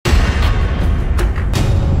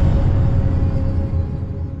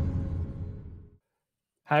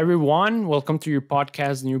Hi, everyone. Welcome to your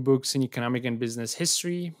podcast, New Books in Economic and Business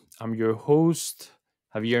History. I'm your host,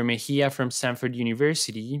 Javier Mejia from Stanford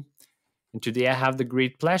University. And today I have the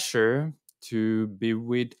great pleasure to be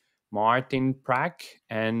with Maarten Prak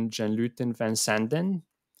and Luiten van Zanden.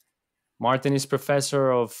 Maarten is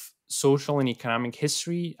professor of social and economic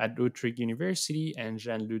history at Utrecht University, and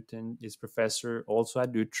Jan Luiten is professor also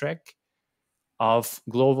at Utrecht of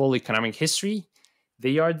global economic history.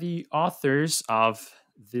 They are the authors of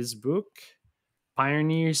this book,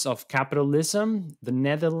 Pioneers of Capitalism, the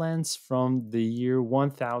Netherlands from the year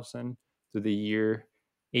 1000 to the year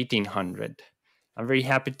 1800. I'm very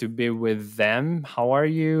happy to be with them. How are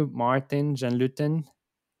you, Martin, Jan Lutten?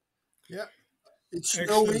 Yeah, it's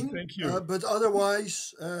Excellent, snowing, thank you. but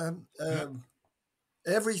otherwise, Yeah,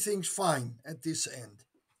 everything's fine at this end.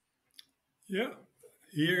 yeah,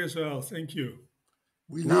 here as well. Thank you.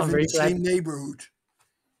 We No, live I'm in very the glad. same neighborhood.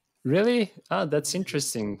 Really? Oh, that's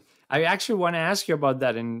interesting. I actually want to ask you about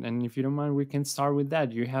that, and if you don't mind, we can start with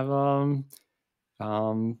that. You have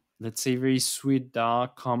let's say very sweet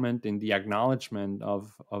comment in the acknowledgement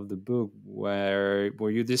of the book where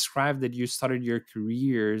you describe that you started your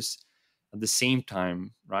careers at the same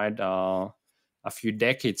time, right? A few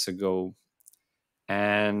decades ago,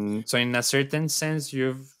 and so in a certain sense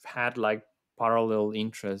you've had like parallel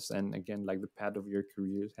interests, and again, like the path of your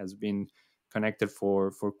career has been connected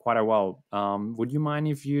for quite a while. Would you mind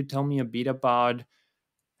if you tell me a bit about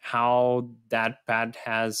how that path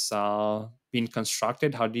has been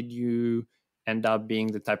constructed? How did you end up being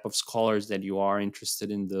the type of scholars that you are,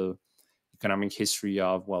 interested in the economic history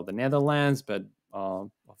of, well, the Netherlands, but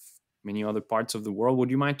of many other parts of the world? Would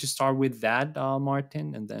you mind to start with that,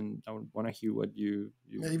 Martin? And then I would want to hear what you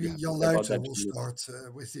Maybe have to Jan say about Luiten that. will start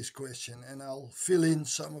with this question, and I'll fill in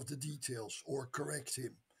some of the details or correct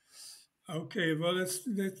him. Okay, well,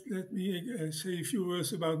 let me say a few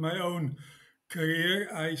words about my own career.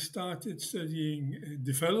 I started studying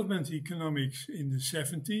development economics in the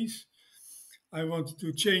 70s. I wanted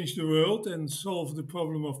to change the world and solve the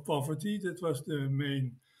problem of poverty. That was the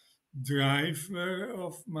main driver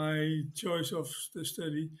of my choice of the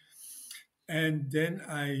study. And then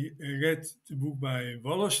I read the book by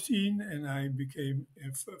Wallerstein, and I became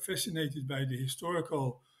fascinated by the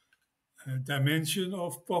historical dimension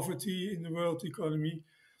of poverty in the world economy.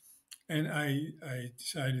 And I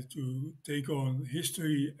decided to take on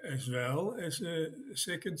history as well as a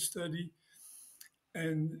second study.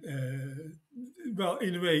 And well,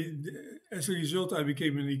 in a way, as a result, I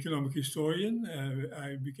became an economic historian.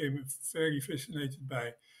 I became very fascinated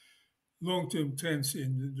by long-term trends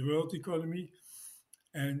in the world economy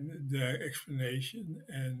and their explanation.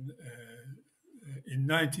 And in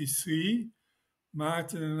 93,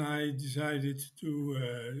 Maarten and I decided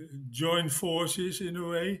to join forces in a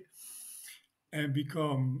way and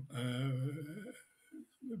become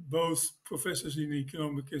both professors in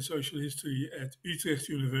economic and social history at Utrecht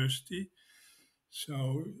University.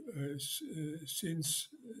 So, since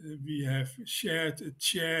we have shared a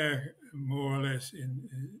chair more or less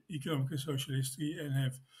in economic and social history and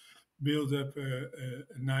have built up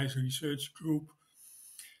a nice research group,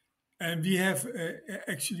 and we have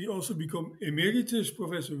actually also become emeritus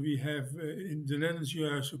professor. We have in the Netherlands, you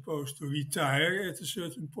are supposed to retire at a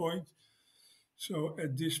certain point. So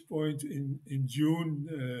at this point in June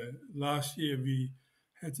last year, we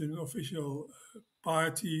had an official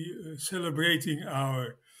party celebrating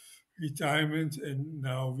our retirement, and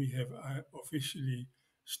now we have officially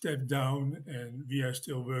stepped down, and we are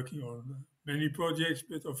still working on many projects,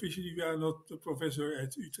 but officially we are not the professor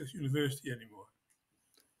at Utrecht University anymore.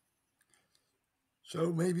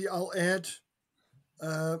 So maybe I'll add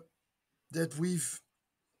that we've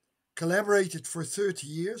collaborated for 30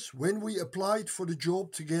 years. When we applied for the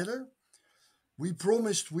job together, we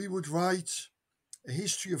promised we would write a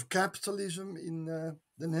history of capitalism in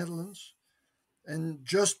the Netherlands. And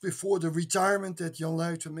just before the retirement that Jan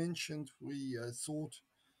Luiten mentioned, we thought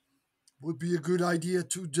would be a good idea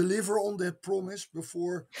to deliver on that promise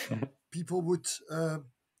before people would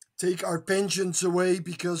take our pensions away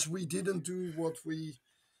because we didn't do what we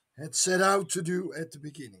had set out to do at the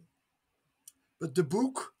beginning. But the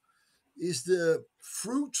book is the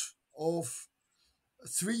fruit of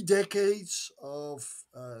 3 decades of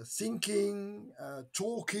thinking,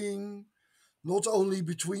 talking, not only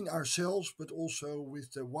between ourselves, but also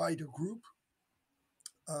with the wider group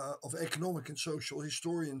of economic and social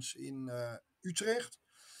historians in Utrecht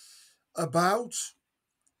about,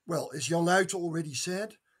 well, as Jan Luiten already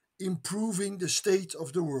said, improving the state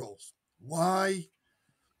of the world. Why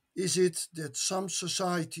is it that some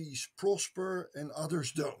societies prosper and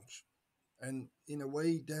others don't? And in a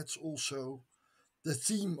way, that's also the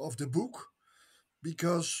theme of the book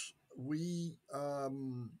because we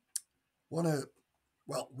want to,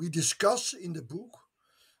 well, we discuss in the book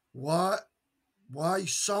why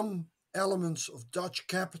some elements of Dutch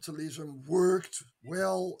capitalism worked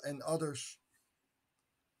well and others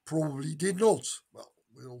probably did not. Well,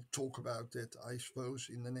 we'll talk about that, I suppose,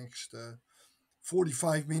 in the next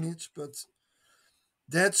 45 minutes, but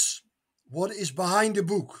that's what is behind the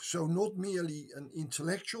book. So, not merely an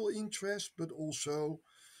intellectual interest, but also,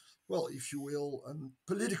 well, if you will, a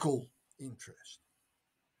political interest.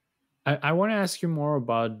 I want to ask you more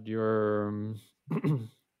about your,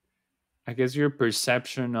 I guess, your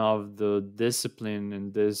perception of the discipline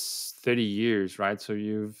in this 30 years, right? So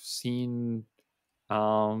you've seen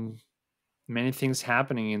um, many things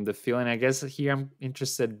happening in the field. And I guess here I'm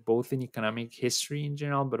interested both in economic history in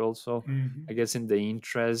general, but also, Mhm. I guess, in the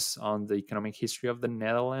interest on the economic history of the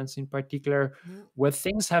Netherlands in particular. Mm, What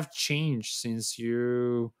things have changed since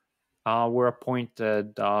you were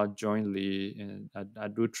appointed jointly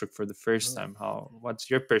at Utrecht for the first uh, time? What's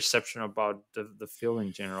your perception about the field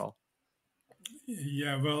in general?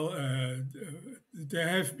 Yeah, well, there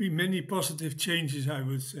have been many positive changes, I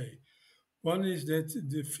would say. One is that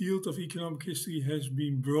the field of economic history has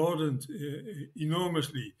been broadened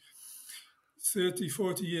enormously. 30,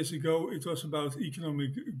 40 years ago, it was about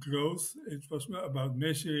economic growth. It was about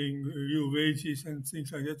measuring real wages and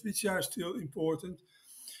things like that, which are still important.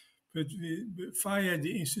 But via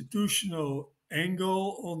the institutional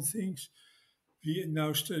angle on things, we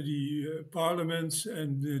now study parliaments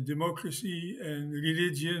and democracy and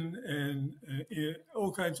religion and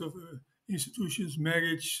all kinds of institutions,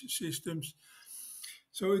 marriage systems.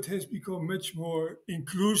 So it has become much more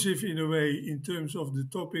inclusive in a way in terms of the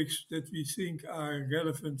topics that we think are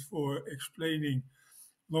relevant for explaining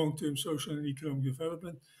long term social and economic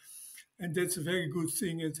development. And that's a very good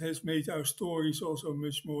thing. It has made our stories also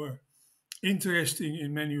much more interesting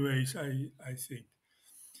in many ways, I think.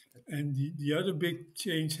 And the other big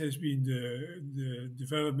change has been the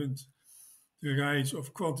development, the rise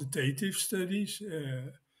of quantitative studies.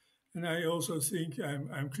 And I also think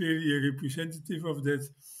I'm clearly a representative of that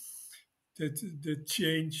the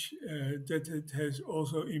change, that it has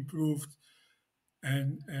also improved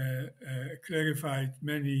and clarified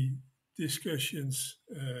many discussions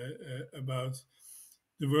about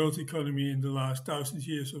the world economy in the last 1,000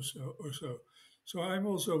 years or so. So I'm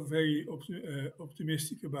also very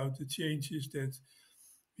optimistic about the changes that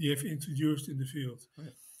we have introduced in the field.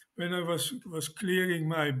 right. When I was clearing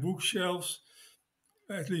my bookshelves,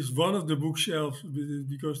 at least one of the bookshelves,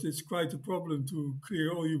 because it's quite a problem to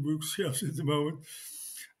clear all your bookshelves at the moment.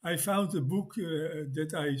 I found a book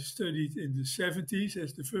that I studied in the 70s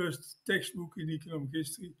as the first textbook in economic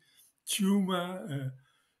history, Tuma,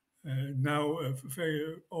 now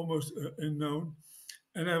very almost unknown.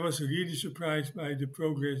 And I was really surprised by the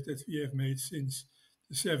progress that we have made since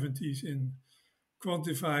the 70s in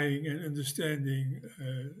quantifying and understanding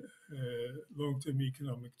long-term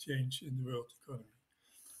economic change in the world economy.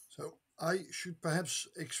 So, I should perhaps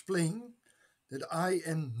explain that I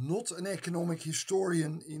am not an economic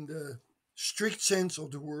historian in the strict sense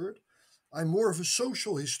of the word. I'm more of a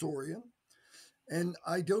social historian, and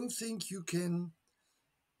I don't think you can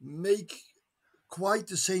make quite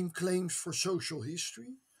the same claims for social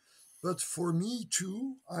history. But for me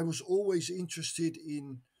too, I was always interested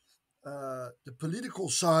in the political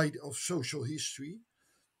side of social history.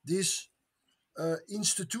 This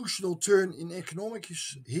institutional turn in economic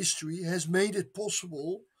history has made it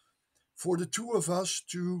possible for the two of us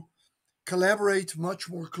to collaborate much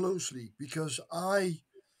more closely because I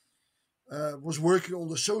was working on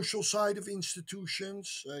the social side of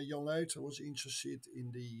institutions. Jan Luiten was interested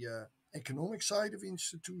in the economic side of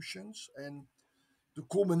institutions, and the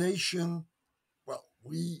combination, well,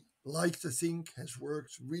 we like to think has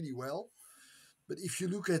worked really well. But if you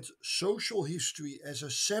look at social history as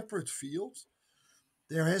a separate field,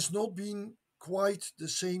 there has not been quite the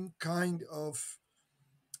same kind of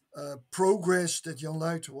progress that Jan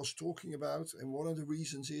Luiten was talking about. And one of the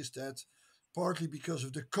reasons is that partly because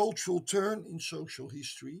of the cultural turn in social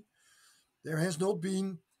history, there has not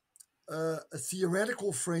been a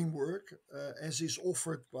theoretical framework as is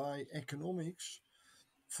offered by economics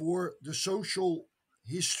for the social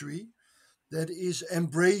history that is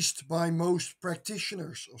embraced by most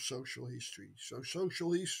practitioners of social history. So,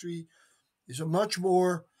 social history is a much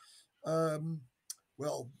more, um,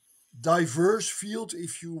 well, diverse field,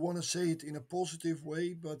 if you want to say it in a positive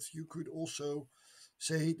way, but you could also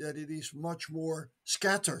say that it is much more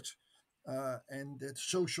scattered and that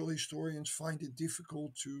social historians find it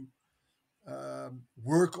difficult to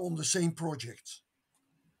work on the same projects.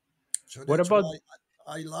 So What that's about why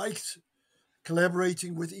I liked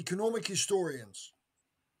collaborating with economic historians.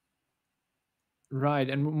 right?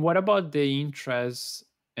 And what about the interest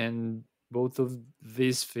in both of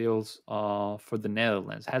these fields for the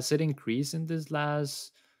Netherlands? Has it increased in this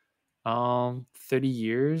last 30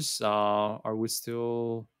 years? Are we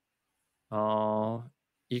still uh,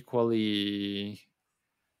 equally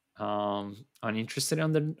uninterested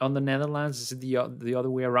on the Netherlands? Is it the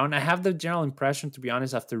other way around? I have the general impression, to be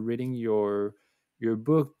honest, after reading your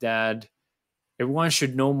book, that everyone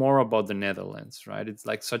should know more about the Netherlands. Right? It's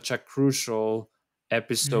like such a crucial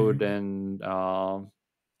episode Mhm.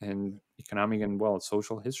 and economic and well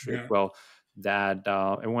social history as Yeah. well, that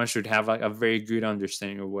everyone should have a very good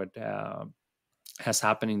understanding of what has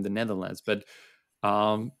happened in the Netherlands. But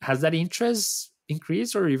has that interest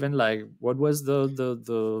increased, or even like what was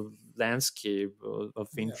the landscape of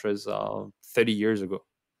Yeah. interest 30 years ago?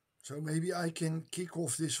 So maybe I can kick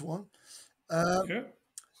off this one. Uh, Yeah.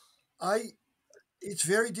 I It's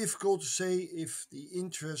very difficult to say if the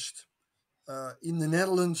interest in the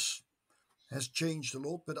Netherlands has changed a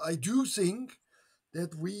lot, but I do think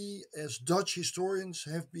that we as Dutch historians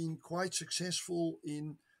have been quite successful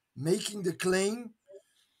in making the claim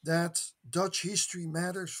that Dutch history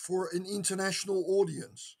matters for an international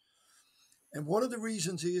audience. And one of the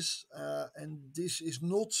reasons is, and this is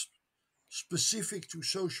not specific to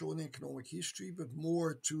social and economic history, but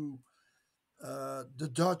more to the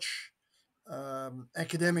Dutch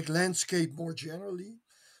academic landscape more generally,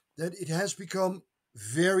 that it has become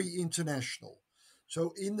very international.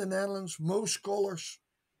 So in the Netherlands, most scholars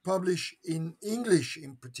publish in English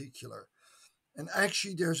in particular. And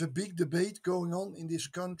actually, there's a big debate going on in this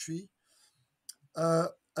country uh,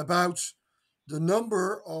 about the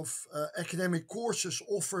number of academic courses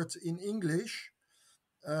offered in English.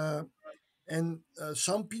 Uh, and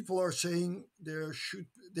some people are saying there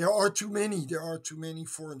are too many. There are too many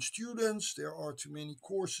foreign students. There are too many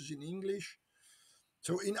courses in English.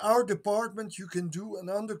 So in our department, you can do an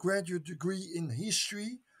undergraduate degree in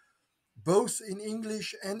history, both in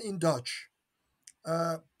English and in Dutch.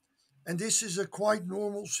 Uh, and this is a quite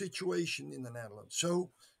normal situation in the Netherlands.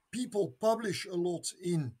 So people publish a lot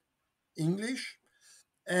in English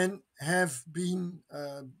and have been,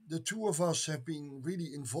 the two of us have been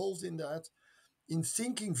really involved in that, in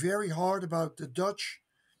thinking very hard about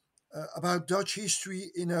about Dutch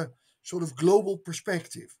history in a sort of global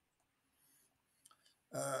perspective.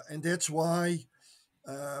 And that's why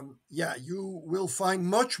yeah, you will find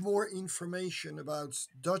much more information about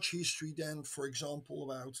Dutch history than, for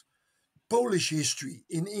example, about Polish history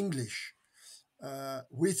in English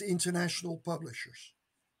with international publishers.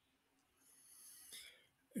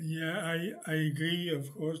 Yeah, I agree, of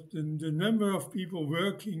course. The number of people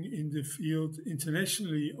working in the field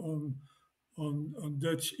internationally on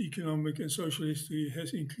Dutch economic and social history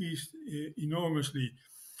has increased enormously.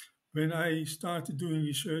 When I started doing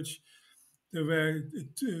research, there were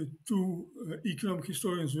two economic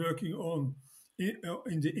historians working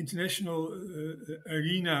in the international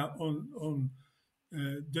arena on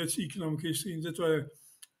Dutch economic history, and that were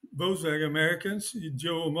both were Americans,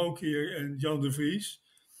 Joe Mokier and Jan de Vries.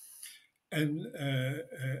 And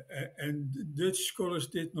Dutch scholars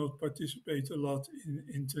did not participate a lot in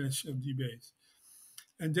international debate.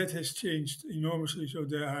 And that has changed enormously. So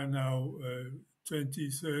there are now 20,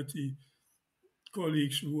 30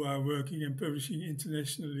 colleagues who are working and publishing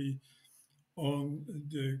internationally on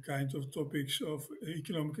the kind of topics of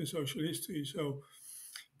economic and social history. So,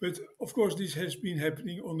 but of course, this has been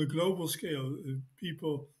happening on a global scale.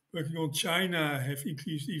 People working on China have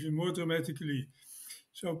increased even more dramatically.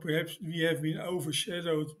 So perhaps we have been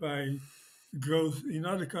overshadowed by growth in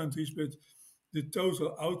other countries, but the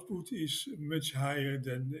total output is much higher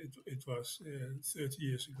than it was 30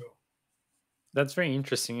 years ago. That's very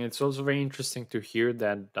interesting. It's also very interesting to hear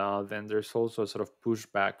that then there's also a sort of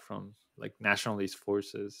pushback from like nationalist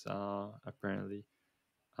forces, apparently.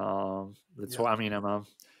 That's Yeah. why I mean I'm a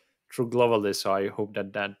true globalist, so I hope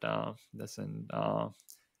that doesn't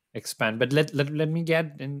expand. But let me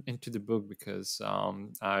get into the book because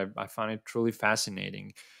I found it truly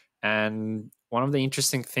fascinating. And one of the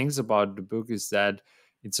interesting things about the book is that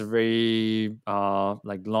it's a very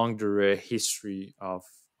like longue history of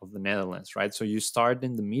the Netherlands, right? So you start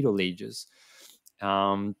in the Middle Ages,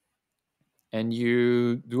 um, and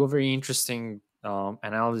you do a very interesting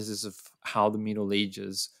analysis of how the Middle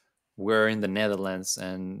Ages were in the Netherlands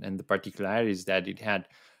and the particularities that it had.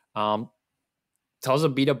 Um, Tell us a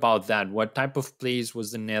bit about that. What type of place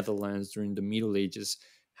was the Netherlands during the Middle Ages?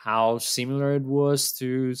 How similar it was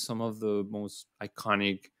to some of the most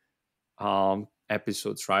iconic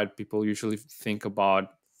episodes, right? People usually think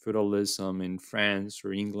about feudalism in France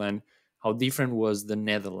or England, how different was the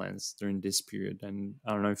Netherlands during this period? And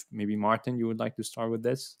I don't know if maybe Martin, you would like to start with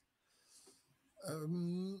this.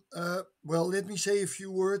 Well, let me say a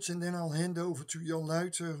few words and then I'll hand over to Jan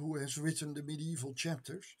Luiten, who has written the medieval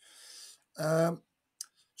chapters. Um,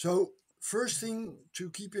 so, first thing to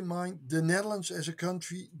keep in mind, the Netherlands as a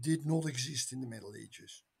country did not exist in the Middle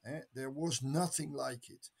Ages. There was nothing like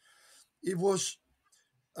it. It was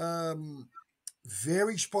um,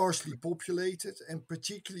 very sparsely populated, and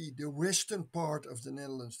particularly the western part of the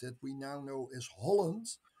Netherlands that we now know as Holland,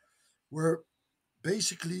 were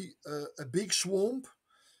basically a big swamp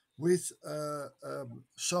with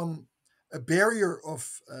some a barrier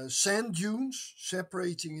of sand dunes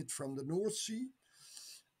separating it from the North Sea.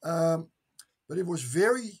 Um, but it was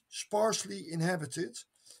very sparsely inhabited,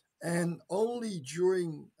 and only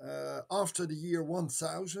during after the year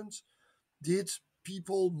 1000 did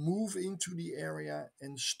people move into the area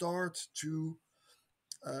and start to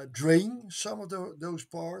drain some of those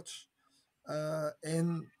parts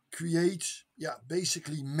and create, yeah,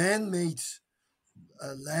 basically man-made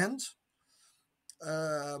land,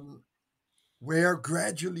 um, where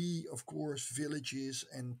gradually, of course, villages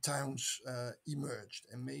and towns emerged.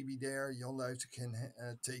 And maybe there Jan Luiten can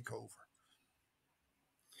take over.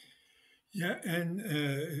 Yeah, and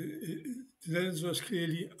the Netherlands was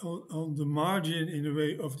clearly on the margin, in a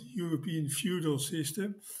way, of the European feudal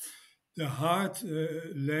system. The hard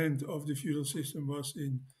land of the feudal system was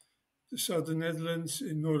in the southern Netherlands,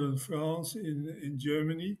 in northern France, in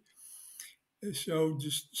Germany. So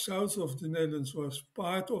the south of the Netherlands was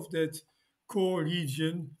part of that core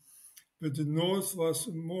region, but the north was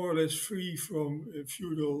more or less free from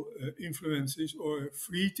feudal influences, or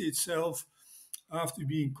freed itself after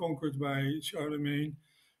being conquered by Charlemagne,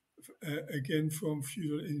 again from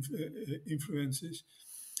feudal influences.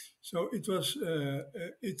 So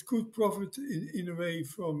it could profit in a way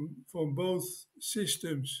from both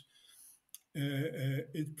systems.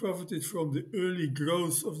 It profited from the early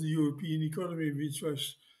growth of the European economy, which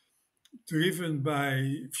was driven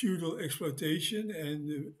by feudal exploitation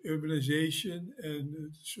and urbanization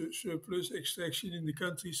and surplus extraction in the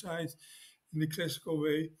countryside in the classical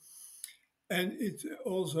way. And it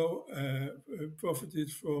also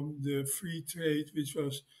profited from the free trade, which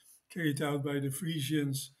was carried out by the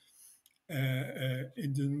Frisians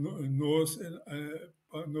in the north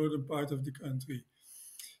and northern part of the country.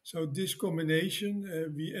 So this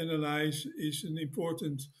combination, we analyze, is an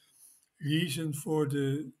important reason for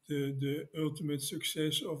the ultimate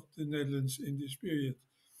success of the Netherlands in this period.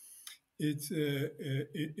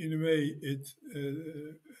 In a way, it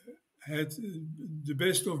had the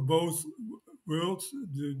best of both worlds,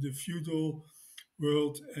 the feudal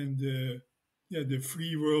world and the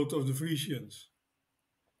free world of the Frisians.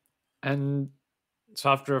 And so,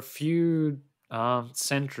 after a few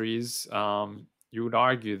centuries, you would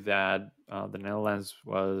argue that the Netherlands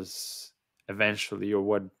was eventually, or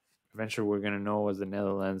what eventually we're going to know as the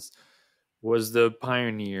Netherlands, was the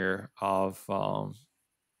pioneer of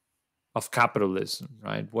capitalism,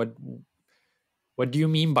 right? What do you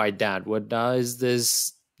mean by that? What does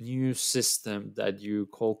this new system that you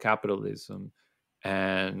call capitalism,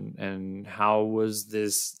 and how was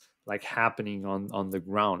this like happening on the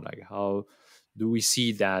ground? Like how do we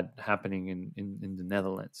see that happening in the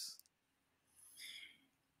Netherlands?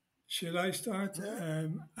 Shall I start? Yeah.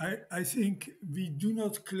 I think we do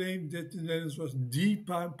not claim that the Netherlands was the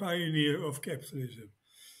pioneer of capitalism.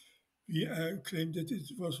 We claim that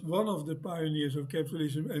it was one of the pioneers of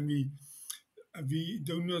capitalism, and we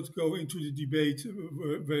do not go into the debate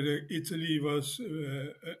whether Italy was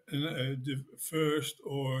the first,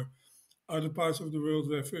 or other parts of the world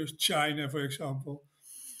were first, China, for example.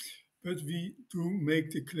 But we do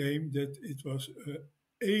make the claim that it was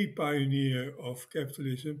a pioneer of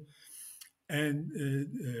capitalism, and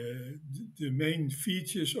the main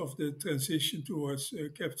features of the transition towards a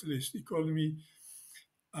capitalist economy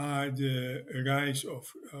are the rise of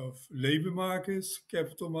labor markets,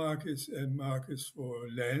 capital markets, and markets for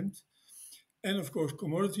land, and of course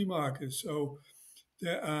commodity markets. So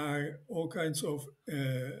there are all kinds of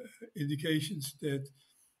indications that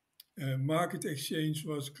market exchange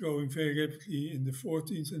was growing very rapidly in the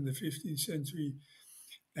 14th and the 15th century.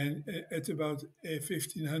 And at about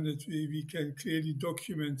 1500, we can clearly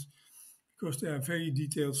document, because there are very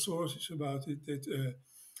detailed sources about it, that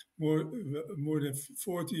more than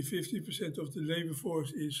 40-50% of the labor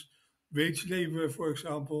force is wage labor, for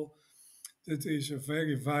example. That is a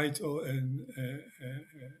very vital and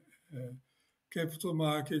capital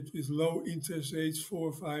market with low interest rates,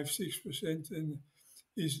 4, 5, 6%, and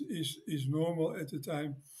is normal at the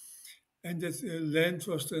time. and that land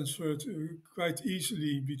was transferred quite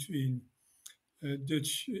easily between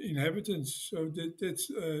Dutch inhabitants. So that's,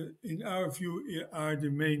 in our view, are the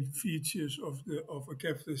main features of a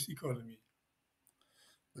capitalist economy.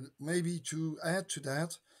 But maybe to add to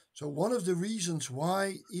that, so one of the reasons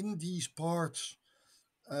why in these parts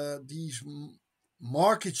these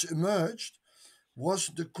markets emerged was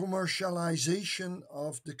the commercialization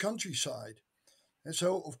of the countryside. And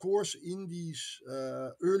so, of course, in these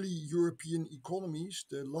early European economies,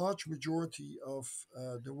 the large majority of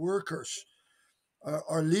the workers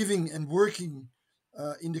are living and working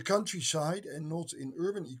in the countryside and not in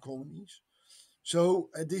urban economies. So,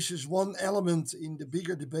 this is one element in the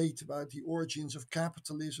bigger debate about the origins of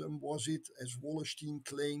capitalism. Was it, as Wallerstein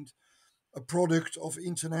claimed, a product of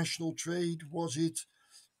international trade? Was it,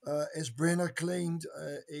 as Brenner claimed,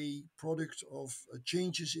 a product of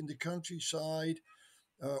changes in the countryside?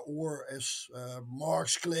 Or as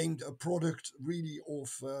Marx claimed, a product really of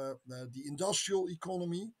the industrial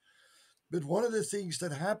economy. But one of the things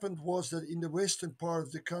that happened was that in the western part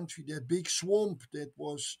of the country, that big swamp that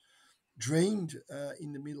was drained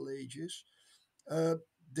in the Middle Ages, uh,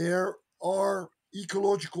 there are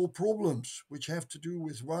ecological problems which have to do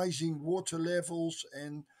with rising water levels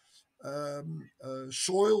and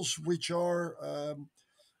soils which are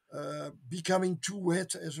becoming too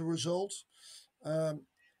wet as a result. Um,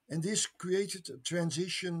 and this created a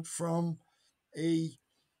transition from a,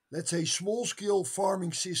 let's say, small scale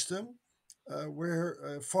farming system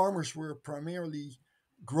where farmers were primarily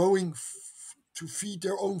growing to feed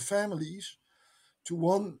their own families to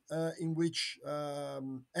one in which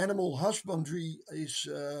animal husbandry is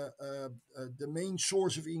the main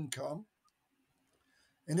source of income.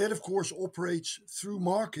 And that, of course, operates through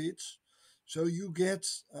markets. So you get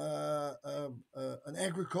an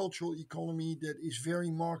agricultural economy that is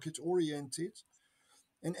very market oriented.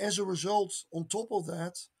 And as a result, on top of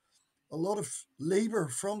that, a lot of labor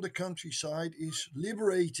from the countryside is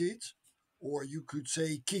liberated, or you could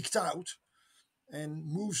say kicked out, and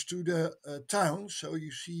moves to the town. So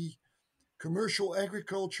you see commercial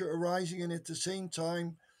agriculture arising, and at the same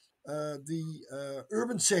time, the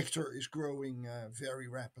urban sector is growing very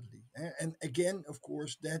rapidly. And again, of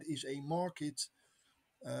course, that is a market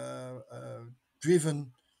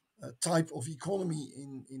driven type of economy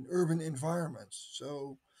in urban environments.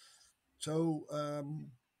 So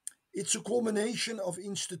it's a combination of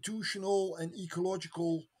institutional and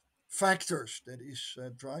ecological factors that is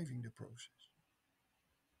driving the process.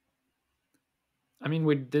 I mean,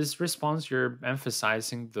 with this response, you're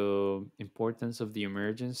emphasizing the importance of the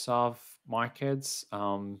emergence of markets,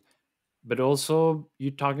 but also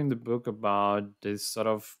you talk in the book about this sort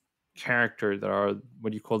of character that are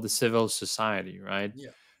what you call the civil society, right?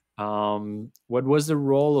 Yeah. What was the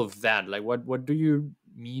role of that? Like, what do you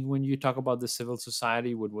mean when you talk about the civil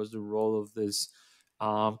society? What was the role of this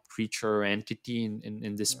creature or entity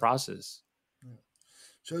in this Yeah. process? Yeah.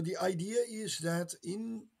 So the idea is that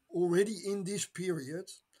in already in this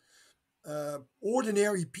period,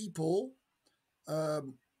 ordinary people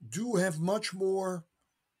do have much more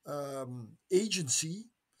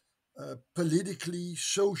agency politically,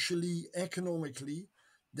 socially, economically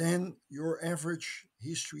than your average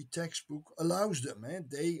history textbook allows them.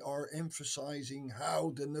 They are emphasizing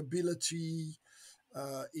how the nobility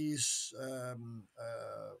is,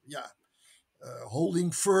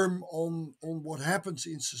 holding firm on what happens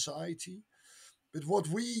in society. But what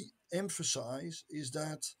we emphasize is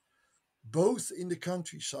that both in the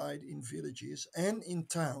countryside, in villages, and in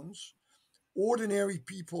towns, ordinary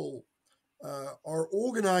people are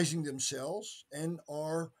organizing themselves and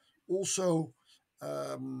are also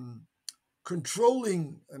um,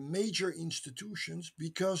 controlling major institutions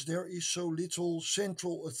because there is so little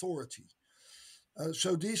central authority.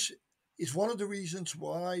 So, this is one of the reasons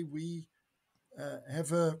why we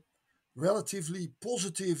have a relatively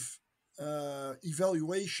positive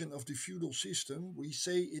evaluation of the feudal system. We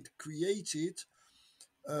say it created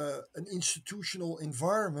an institutional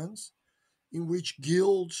environment in which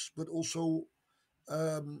guilds, but also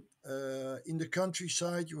in the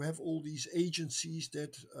countryside, you have all these agencies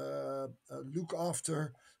that look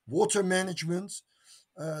after water management.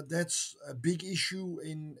 That's a big issue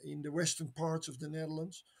in the western parts of the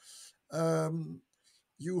Netherlands. Um,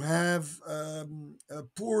 you have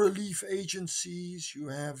poor relief agencies, you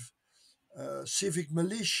have civic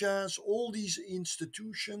militias, all these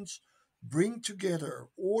institutions bring together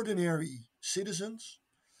ordinary citizens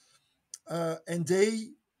and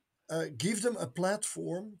they give them a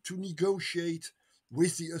platform to negotiate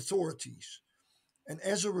with the authorities. And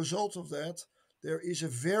as a result of that, there is a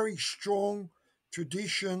very strong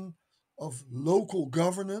tradition of local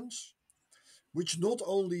governance which not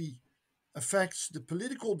only affects the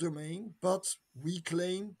political domain, but we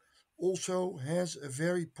claim also has a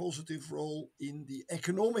very positive role in the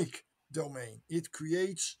economic domain. It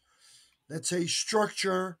creates, let's say,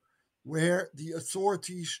 structure where the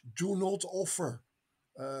authorities do not offer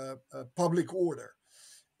public order.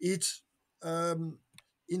 It um,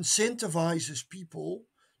 incentivizes people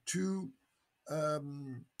to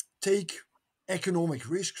um, take economic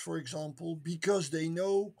risks, for example, because they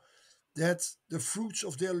know that the fruits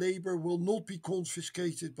of their labor will not be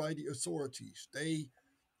confiscated by the authorities. They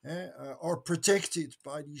are protected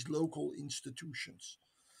by these local institutions.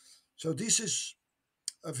 So, this is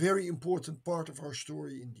a very important part of our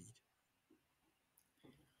story indeed.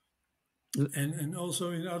 And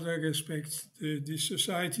also in other respects, the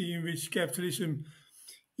society in which capitalism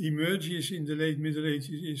emerges in the late Middle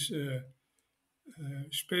Ages is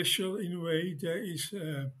special in a way. There is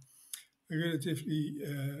a relatively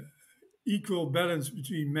equal balance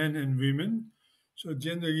between men and women. So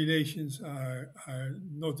gender relations are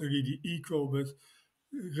not really equal, but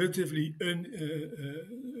relatively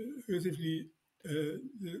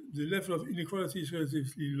the level of inequality is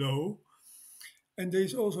relatively low. And there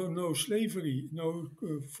is also no slavery, no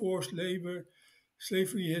forced labor.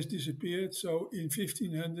 Slavery has disappeared. So in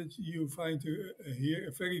 1500, you find here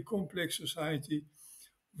a very complex society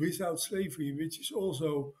without slavery, which is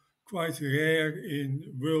also quite rare in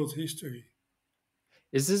world history.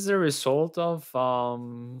 Is this the result of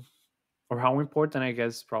or how important, I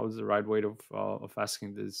guess, probably the right way of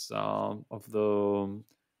asking this, of the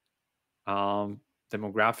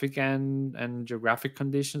demographic and geographic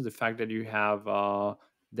conditions, the fact that you have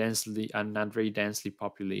densely and not very densely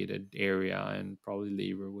populated area, and probably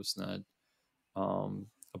labor was not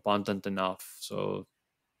abundant enough, so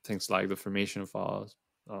things like the formation of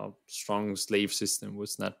a strong slave system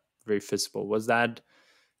was not very feasible. Was that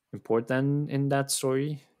important in that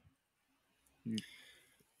story?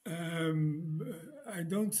 Um, I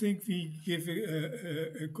don't think we give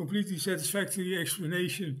a completely satisfactory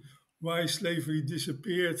explanation why slavery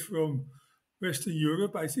disappeared from Western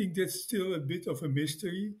Europe. I think that's still a bit of a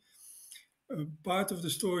mystery. Part of the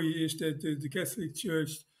story is that the Catholic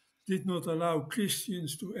Church did not allow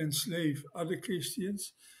Christians to enslave other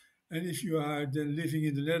Christians. And if you are then living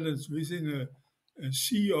in the Netherlands within a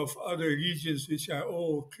sea of other regions which are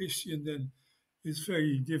all Christian, then it's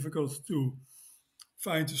very difficult to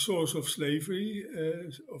find the source of slavery,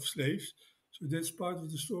 of slaves. So that's part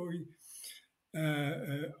of the story.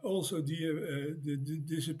 Also, the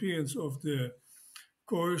disappearance of the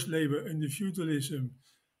coerced labor and the feudalism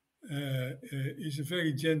is a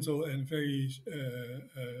very gentle and very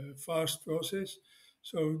fast process.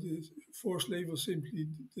 So the forced labor simply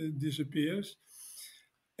disappears.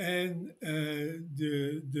 And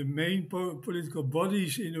the main political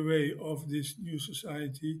bodies, in a way, of this new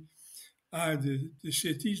society are the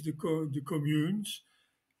cities, the communes,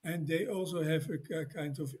 and they also have a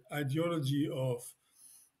kind of ideology of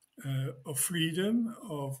freedom,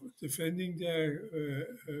 of defending their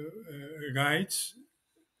rights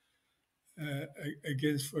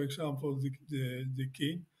against, for example, the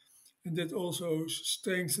king. And that also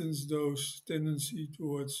strengthens those tendency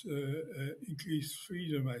towards increased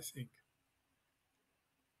freedom, I think.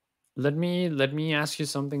 Let me ask you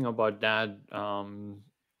something about that, and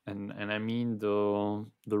I mean the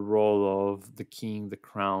role of the king, the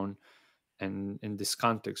crown, and in this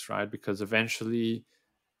context, right? Because eventually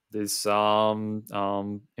this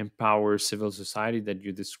empowered civil society that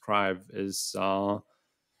you describe is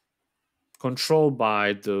controlled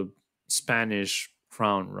by the Spanish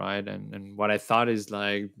crown, right? And what I thought is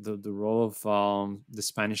like the role of the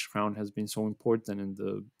Spanish crown has been so important in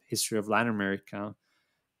the history of Latin America,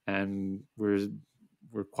 and we're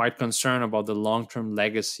quite concerned about the long term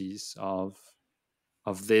legacies of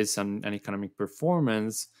this and economic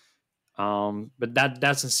performance. But that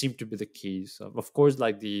doesn't seem to be the case. Of course,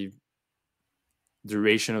 like the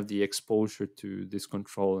duration of the exposure to this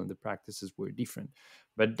control and the practices were different.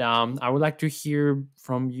 But I would like to hear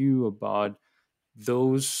from you about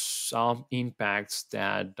those impacts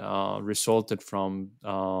that resulted from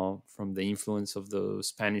the influence of the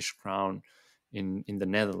Spanish crown in the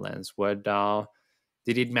Netherlands. What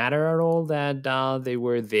did it matter at all that they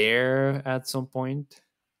were there at some point?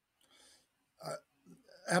 Uh,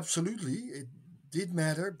 Absolutely, it did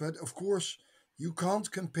matter, but of course, you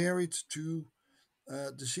can't compare it to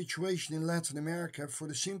the situation in Latin America for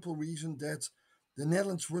the simple reason that the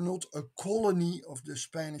Netherlands were not a colony of the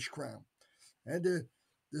Spanish crown. The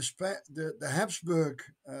Habsburg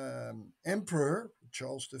Emperor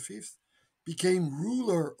Charles V became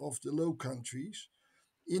ruler of the Low Countries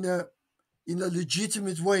in a in a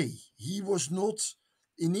legitimate way. He was not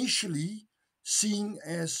initially seen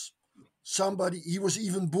as somebody, he was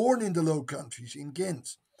even born in the Low Countries, in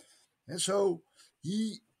Ghent. And so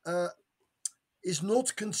he is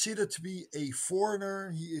not considered to be a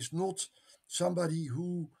foreigner. He is not somebody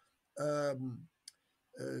who um,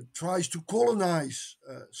 tries to colonize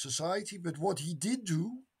society. But what he did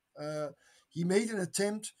do, he made an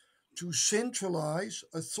attempt to centralize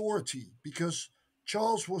authority, because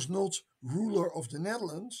Charles was not ruler of the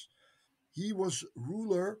Netherlands. He was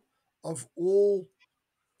ruler of all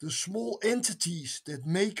the small entities that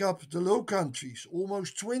make up the Low Countries,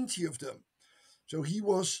 almost 20 of them. So he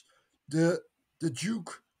was the the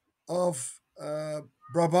Duke of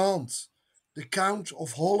Brabant, the Count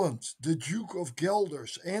of Holland, the Duke of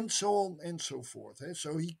Gelders, and so on and so forth.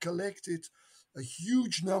 So he collected a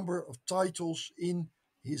huge number of titles in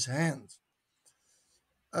his hand.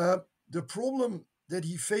 Uh, the problem that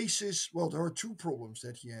he faces, well, there are two problems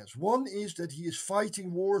that he has. One is that he is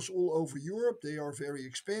fighting wars all over Europe. They are very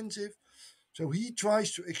expensive. So he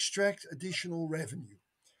tries to extract additional revenue.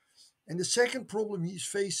 And the second problem he's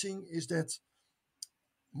facing is that,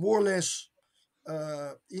 more or less,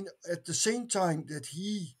 in at the same time that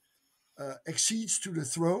he accedes to the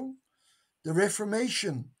throne, the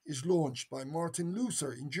Reformation is launched by Martin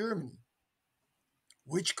Luther in Germany,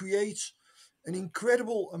 which creates an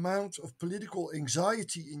incredible amount of political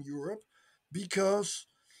anxiety in Europe, because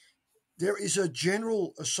there is a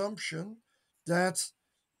general assumption that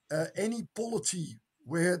any polity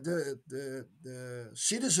where the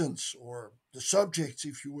citizens, or the subjects,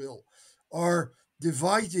 if you will, are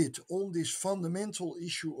divided on this fundamental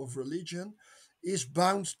issue of religion, is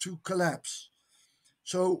bound to collapse.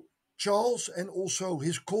 So Charles and also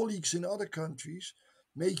his colleagues in other countries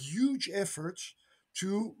make huge efforts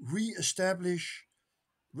to re-establish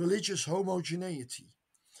religious homogeneity.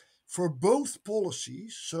 For both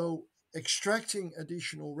policies, so extracting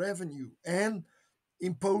additional revenue and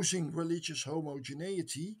imposing religious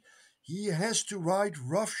homogeneity, he has to ride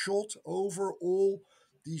roughshod over all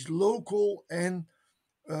these local and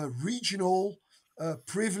regional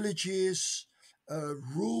privileges,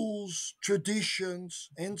 rules, traditions,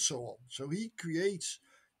 and so on. So he creates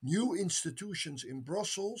new institutions in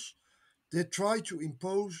Brussels that try to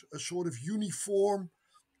impose a sort of uniform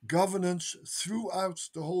governance throughout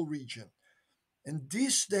the whole region. And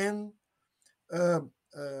this then um,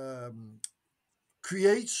 um,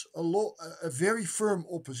 creates a very firm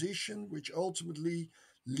opposition, which ultimately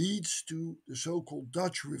leads to the so-called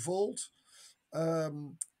Dutch Revolt.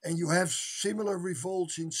 And you have similar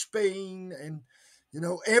revolts in Spain and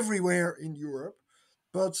everywhere in Europe,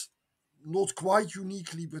 but not quite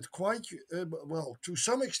uniquely, but quite well, to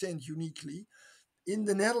some extent uniquely. In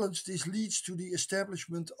the Netherlands, this leads to the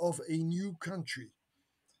establishment of a new country.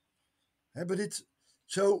 But it's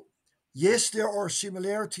so yes, there are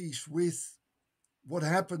similarities with what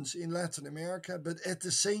happens in Latin America, but at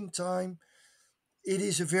the same time, it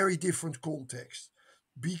is a very different context,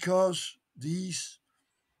 because these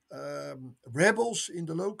rebels in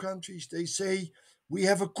the Low Countries, they say, we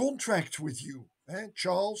have a contract with you,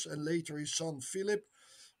 Charles and later his son Philip.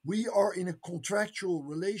 We are in a contractual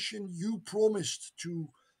relation. You promised to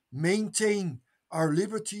maintain our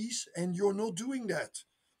liberties, and you're not doing that.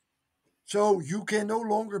 So you can no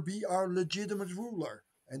longer be our legitimate ruler.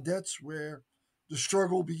 And that's where the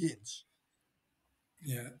struggle begins.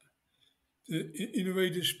 Yeah. In a way,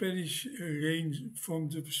 the Spanish reign, from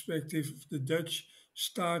the perspective of the Dutch,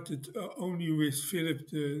 started only with Philip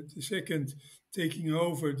the Second taking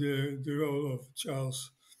over the role of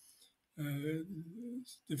Charles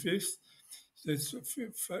the Fifth. That's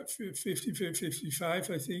 1555,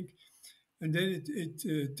 I think. And then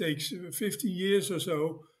it takes 15 years or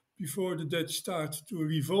so before the Dutch start to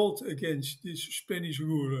revolt against this Spanish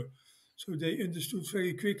ruler. So they understood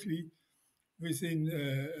very quickly, within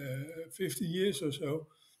 50 years or so,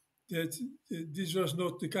 that this was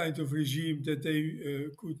not the kind of regime that they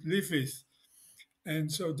could live with.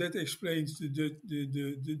 And so that explains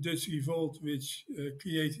the Dutch revolt, which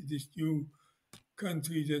created this new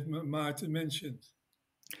country that Maarten mentioned.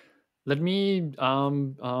 Let me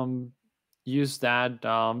use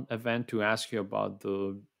that event to ask you about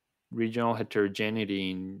the regional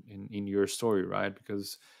heterogeneity in your story, right?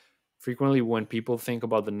 Because frequently when people think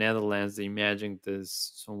about the Netherlands, they imagine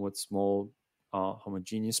this somewhat small,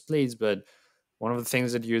 homogeneous place. But one of the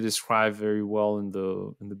things that you describe very well in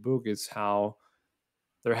the book is how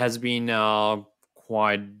there has been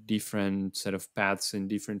quite different set of paths in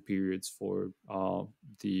different periods for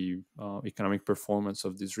the economic performance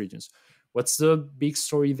of these regions. What's the big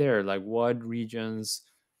story there? Like, what regions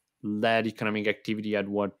led economic activity at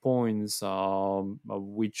what points,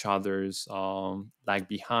 which others lag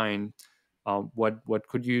behind. What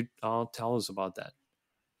could you tell us about that?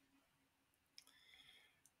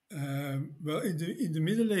 Well, in the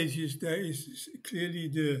Middle Ages, there is clearly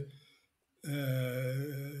the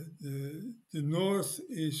north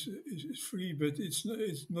is free, but it's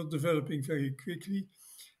not developing very quickly,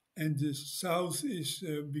 and the south is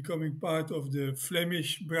becoming part of the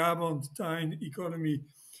Flemish Brabantine economy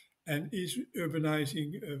and is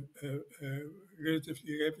urbanizing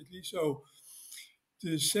relatively rapidly. So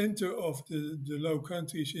the center of the Low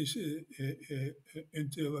Countries is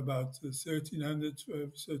until about 1300,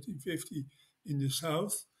 1350 in the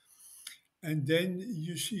south. And then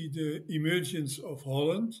you see the emergence of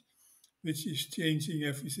Holland, which is changing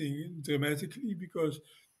everything dramatically because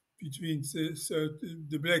between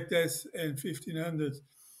the Black Death and 1500,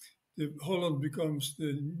 Holland becomes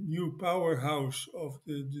the new powerhouse of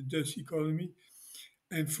the Dutch economy.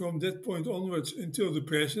 And from that point onwards until the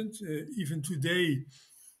present, even today,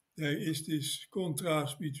 there is this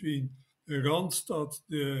contrast between the Randstad,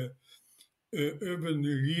 the urban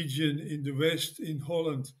region in the west in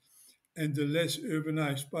Holland, and the less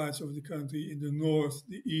urbanized parts of the country in the north,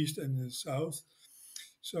 the east, and the south.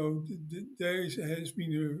 So has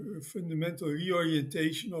been a fundamental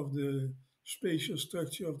reorientation of the spatial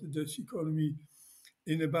structure of the Dutch economy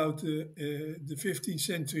in about the 15th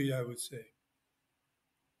century, I would say.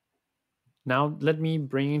 Now let me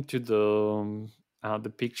bring into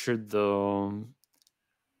the picture the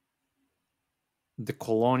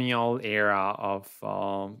colonial era of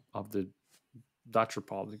the Dutch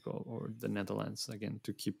Republic, or the Netherlands, again,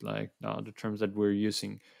 to keep like the terms that we're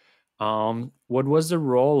using. What was the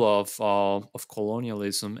role of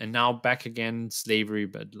colonialism, and now back again slavery,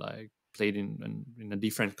 but like played in a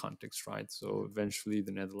different context, right? So eventually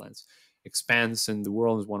the Netherlands expands, and the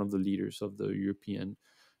world is one of the leaders of the European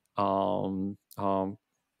um, um,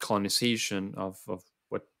 colonization of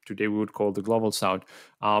what today we would call the global south.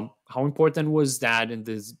 How important was that in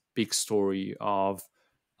this big story of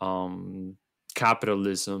um,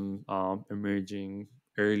 capitalism emerging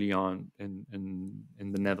early on in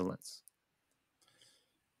the Netherlands?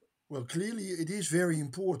 Well, clearly it is very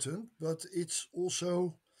important, but it's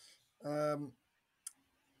also,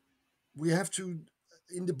 we have to,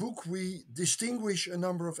 in the book, we distinguish a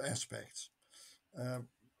number of aspects.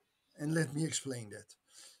 And let me explain that.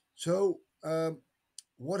 So,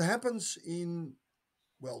 what happens in,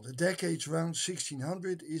 well, the decades around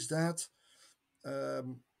 1600 is that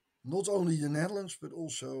um, not only the Netherlands, but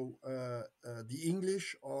also the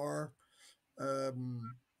English are um,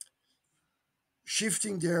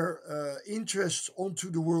 shifting their interests onto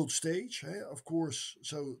the world stage. Of course,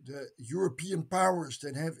 so the European powers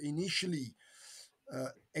that have initially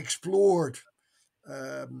explored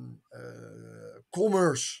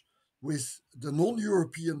commerce with the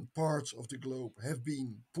non-European parts of the globe have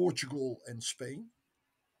been Portugal and Spain.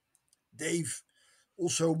 They've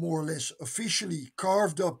also more or less officially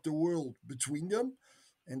carved up the world between them,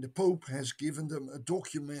 and the Pope has given them a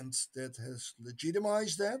document that has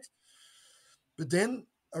legitimized that. But then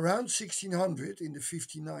around 1600, in the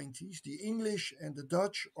 1590s, the English and the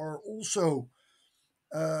Dutch are also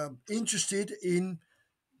interested in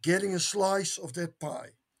getting a slice of that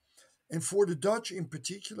pie. And for the Dutch in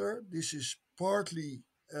particular, this is partly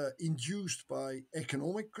induced by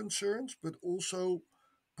economic concerns, but also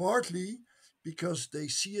partly because they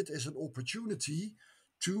see it as an opportunity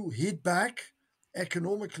to hit back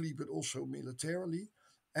economically, but also militarily,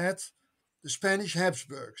 at the Spanish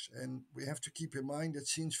Habsburgs. And we have to keep in mind that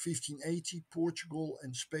since 1580, Portugal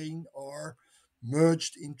and Spain are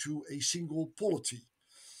merged into a single polity.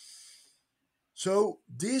 So,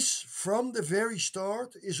 this from the very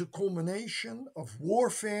start is a combination of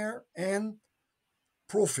warfare and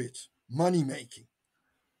profit, money making.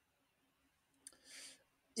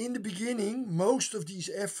 In the beginning, most of these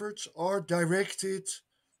efforts are directed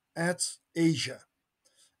at Asia,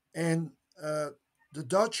 and the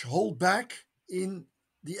Dutch hold back in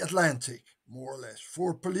the Atlantic, more or less,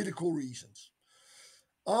 for political reasons.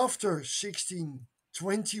 After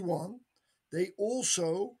 1621, they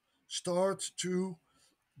also start to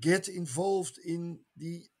get involved in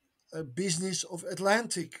the business of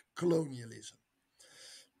Atlantic colonialism.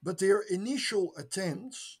 But their initial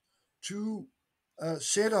attempts to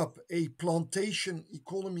set up a plantation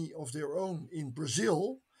economy of their own in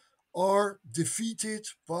Brazil are defeated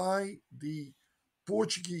by the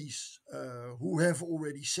Portuguese who have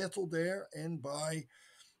already settled there, and by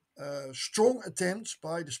strong attempts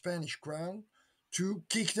by the Spanish crown to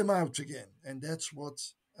kick them out again. And that's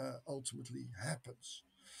what ultimately happens.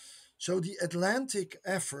 So the Atlantic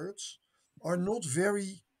efforts are not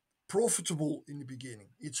very profitable in the beginning.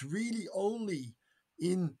 It's really only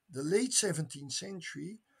in the late 17th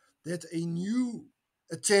century that a new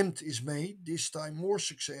attempt is made, this time more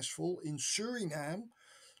successful, in Suriname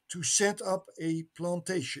to set up a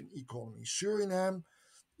plantation economy. Suriname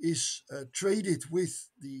is traded with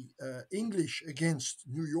the English against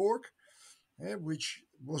New York, which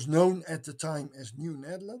was known at the time as New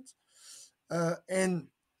Netherlands, and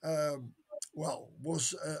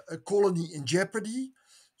was a colony in jeopardy.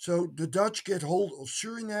 So the Dutch get hold of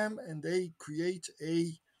Suriname and they create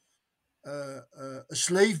a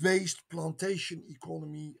slave-based plantation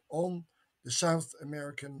economy on the South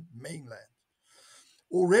American mainland.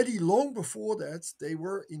 Already long before that, they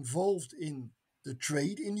were involved in the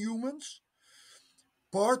trade in humans,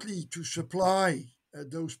 partly to supply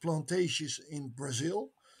those plantations in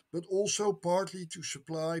Brazil, but also partly to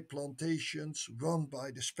supply plantations run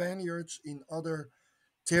by the Spaniards in other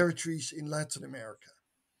territories in Latin America.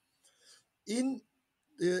 In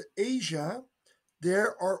Asia,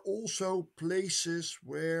 there are also places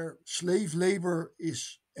where slave labor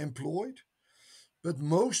is employed, but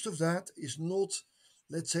most of that is not,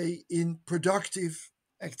 let's say, in productive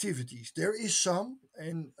activities. There is some,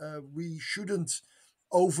 and we shouldn't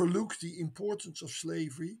overlook the importance of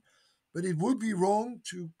slavery, but it would be wrong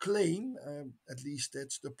to claim, at least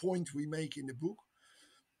that's the point we make in the book,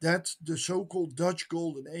 that the so called Dutch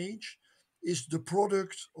Golden Age is the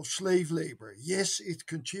product of slave labor. Yes, it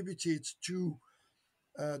contributed to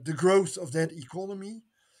the growth of that economy,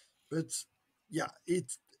 but yeah,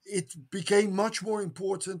 it became much more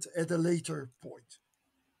important at a later point.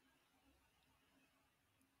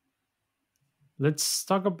 Let's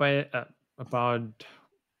talk about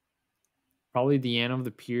probably the end of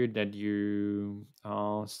the period that you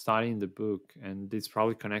study in the book, and this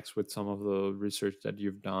probably connects with some of the research that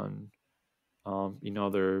you've done in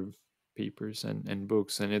other papers and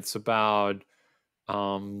books, and it's about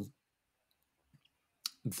um,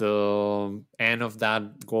 the end of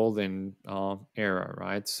that golden era,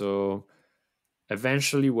 right? So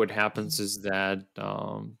eventually, what happens is that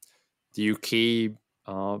the UK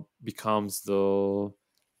becomes the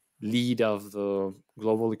lead of the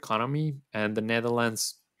global economy, and the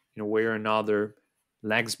Netherlands, in a way or another,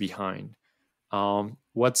 lags behind.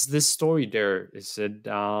 What's this story there? Is it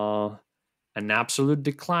an absolute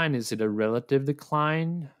decline? Is it a relative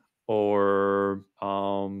decline? Or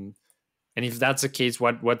and if that's the case,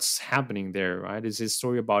 what's happening there, right? Is his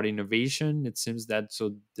story about innovation? It seems that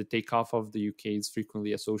so the takeoff of the UK is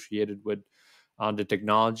frequently associated with the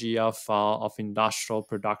technology of industrial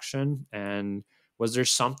production. And was there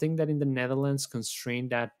something that in the Netherlands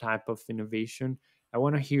constrained that type of innovation? I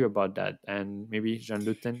want to hear about that, and maybe Jean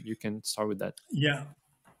Lutten, you can start with that. Yeah,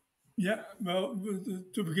 yeah. Well,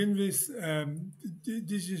 to begin with,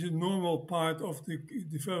 this is a normal part of the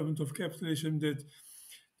development of capitalism that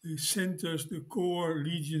the centers, the core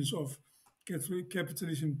regions of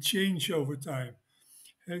capitalism change over time.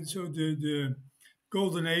 And so the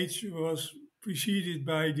golden age was preceded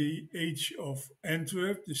by the age of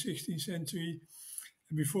Antwerp, the 16th century.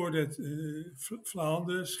 And before that,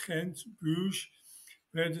 Flanders, Ghent, Bruges,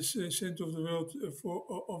 were the center of the world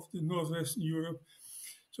of the northwestern Europe.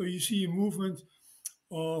 So you see a movement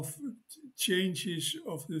of changes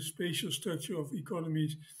of the spatial structure of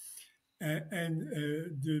economies, and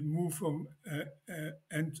the move from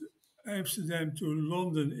Amsterdam to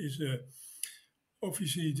London is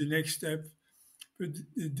obviously the next step. But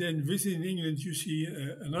then within England, you see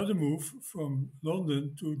another move from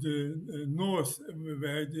London to the north,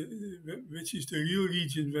 which is the real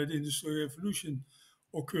region where the Industrial Revolution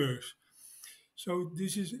occurs. So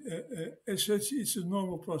this is, as such, it's a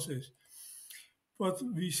normal process. What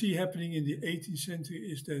we see happening in the 18th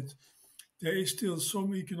century is that there is still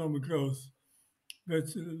some economic growth,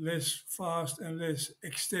 but less fast and less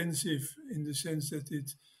extensive in the sense that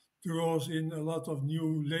it draws in a lot of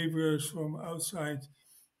new laborers from outside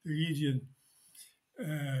the region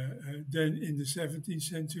than in the 17th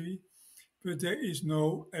century. But there is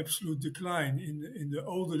no absolute decline. In the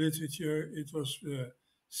older literature, it was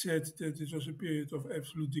said that it was a period of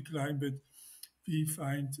absolute decline, but we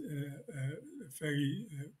find very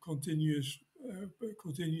continuous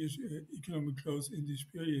economic growth in this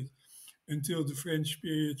period until the French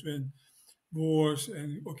period when wars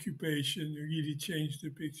and occupation really changed the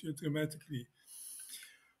picture dramatically.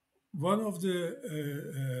 One of this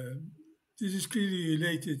is clearly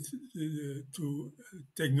related to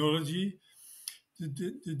technology.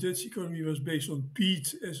 The Dutch economy was based on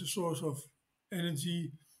peat as a source of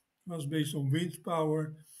energy, was based on wind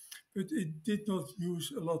power, but it did not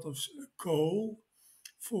use a lot of coal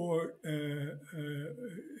for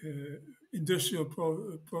industrial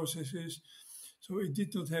processes. So it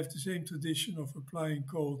did not have the same tradition of applying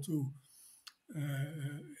coal to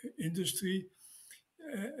industry.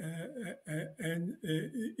 And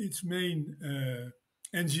its main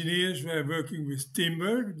engineers were working with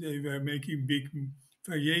timber. They were making big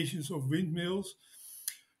variations of windmills,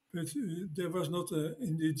 but there was not an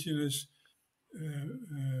indigenous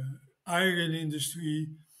iron industry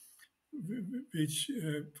which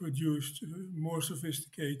produced more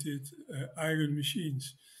sophisticated iron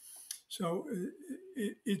machines. So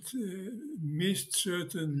it missed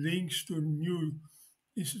certain links to new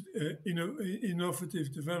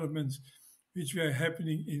innovative developments which were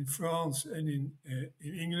happening in France and in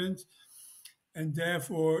England, and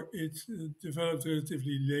therefore it developed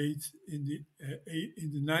relatively late in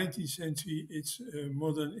the 19th century its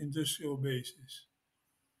modern industrial basis.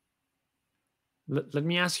 Let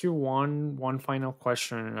me ask you one final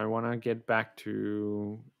question. I want to get back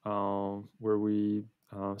to where we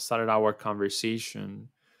started our conversation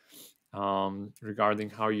regarding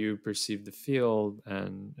how you perceive the field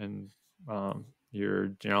and your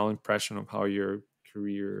general impression of how your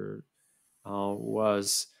career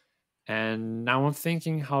was. And now I'm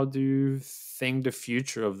thinking, how do you think the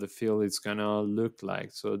future of the field is gonna look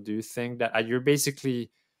like? So, do you think that you're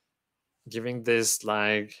basically giving this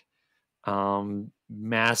like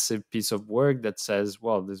massive piece of work that says,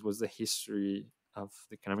 well, this was the history of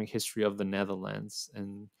the economic history of the Netherlands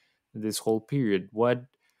and this whole period. What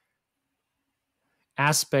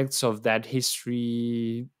aspects of that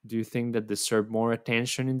history do you think that deserve more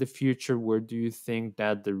attention in the future? Where do you think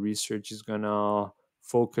that the research is gonna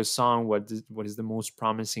focus on? What is the most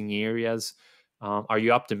promising areas? Are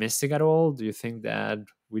you optimistic at all? Do you think that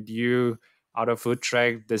with you out of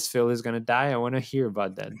Utrecht, this field is gonna die? I want to hear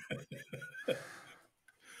about that.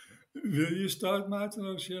 Will you start, Maarten,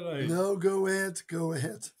 or shall I? No, go ahead, go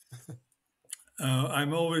ahead.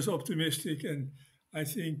 I'm always optimistic, and I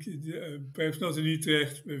think perhaps not in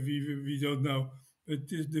Utrecht, we don't know, but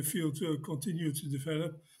the field will continue to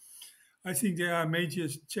develop. I think there are major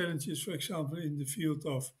challenges, for example, in the field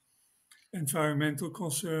of environmental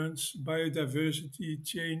concerns, biodiversity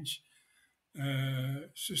change,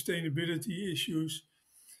 sustainability issues.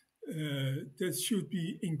 That should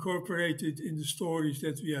be incorporated in the stories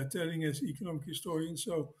that we are telling as economic historians.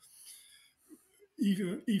 So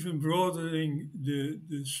even broadening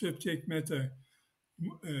the subject matter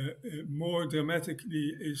more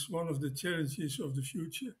dramatically is one of the challenges of the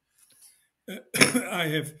future. I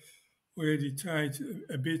have already tried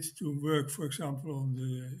a bit to work, for example, on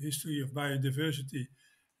the history of biodiversity.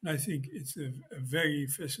 And I think it's a very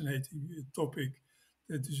fascinating topic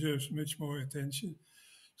that deserves much more attention.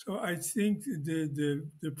 So I think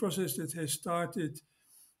the process that has started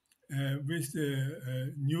with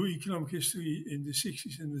the new economic history in the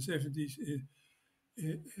 60s and the 70s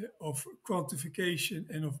of quantification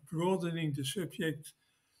and of broadening the subject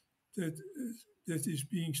that that is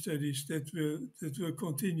being studied, that will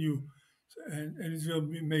continue, and it will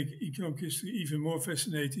make economic history even more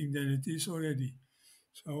fascinating than it is already.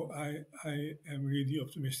 So I am really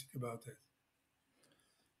optimistic about that.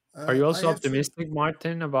 Are you I also have to. optimistic,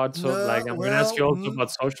 Martin, about No, I'm going to ask well, you also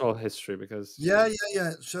about social history because yeah, yeah,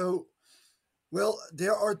 yeah. So, well,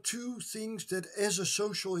 there are two things that, as a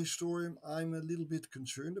social historian, I'm a little bit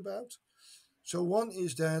concerned about. So, one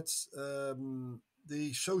is that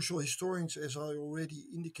the social historians, as I already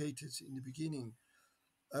indicated in the beginning,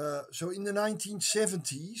 so in the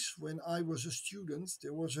 1970s, when I was a student,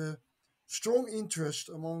 there was a strong interest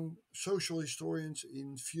among social historians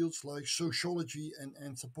in fields like sociology and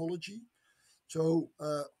anthropology. So,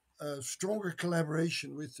 a stronger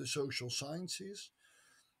collaboration with the social sciences.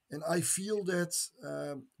 And I feel that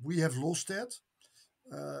we have lost that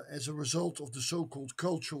as a result of the so called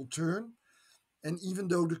cultural turn. And even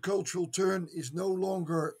though the cultural turn is no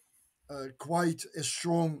longer quite as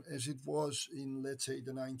strong as it was in, let's say,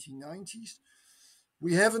 the 1990s,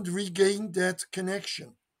 we haven't regained that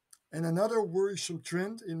connection. And another worrisome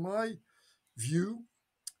trend, in my view,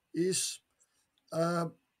 is uh,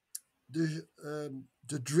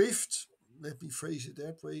 the drift, let me phrase it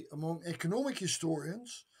that way, among economic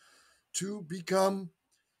historians to become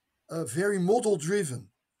very model driven.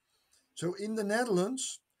 So in the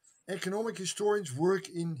Netherlands, economic historians work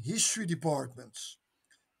in history departments,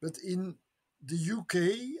 but in the UK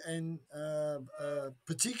and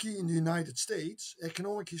particularly in the United States,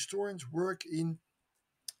 economic historians work in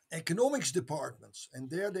economics departments, and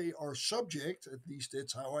there they are subject, at least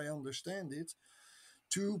that's how I understand it,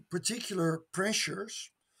 to particular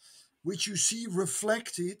pressures, which you see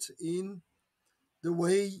reflected in the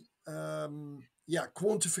way yeah,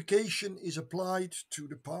 quantification is applied to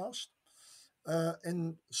the past.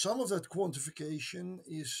 And some of that quantification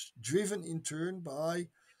is driven in turn by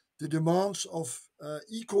the demands of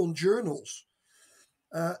econ journals.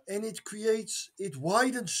 And it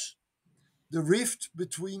widens the rift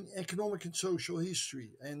between economic and social history.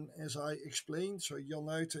 And as I explained, so Jan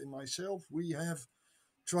Luiten and myself, we have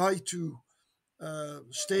tried to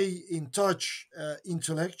stay in touch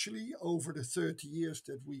intellectually over the 30 years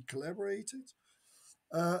that we collaborated.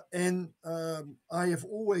 And I have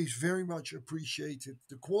always very much appreciated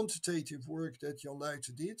the quantitative work that Jan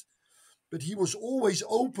Luiten did, but he was always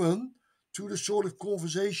open to the sort of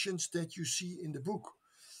conversations that you see in the book.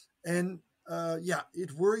 And yeah,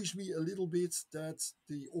 it worries me a little bit that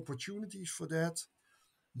the opportunities for that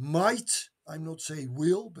might, I'm not saying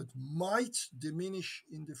will, but might diminish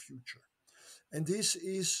in the future. And this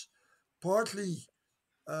is partly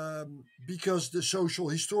because the social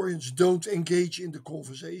historians don't engage in the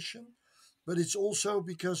conversation, but it's also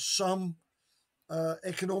because some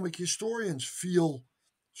economic historians feel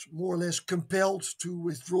more or less compelled to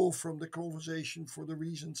withdraw from the conversation for the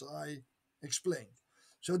reasons I explained.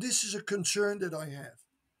 So this is a concern that I have.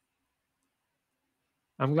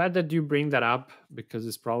 I'm glad that you bring that up because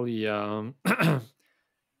it's probably a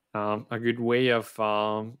good way of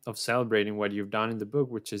celebrating what you've done in the book,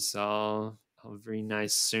 which is a very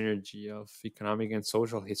nice synergy of economic and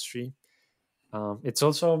social history. It's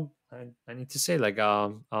also I need to say like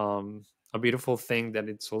a beautiful thing that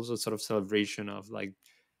it's also sort of celebration of like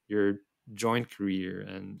your joint career,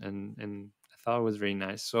 and I thought it was very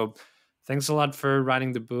nice. So thanks a lot for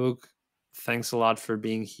writing the book. Thanks a lot for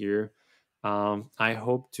being here. I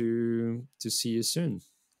hope to see you soon.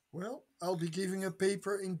 Well, I'll be giving a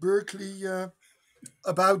paper in Berkeley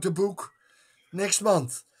about the book next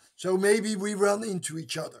month. So maybe we run into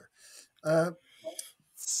each other. Uh,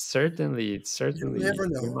 Certainly, you certainly never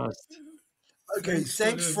we know. must. Okay, Thanks for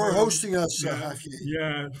thanks the for hosting us, yeah, Javier.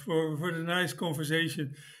 yeah, for the nice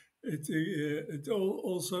conversation. It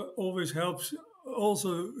also always helps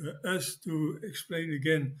also us to explain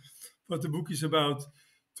again what the book is about,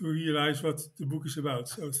 to realize what the book is about.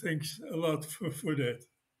 So thanks a lot for that.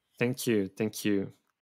 Thank you. Thank you.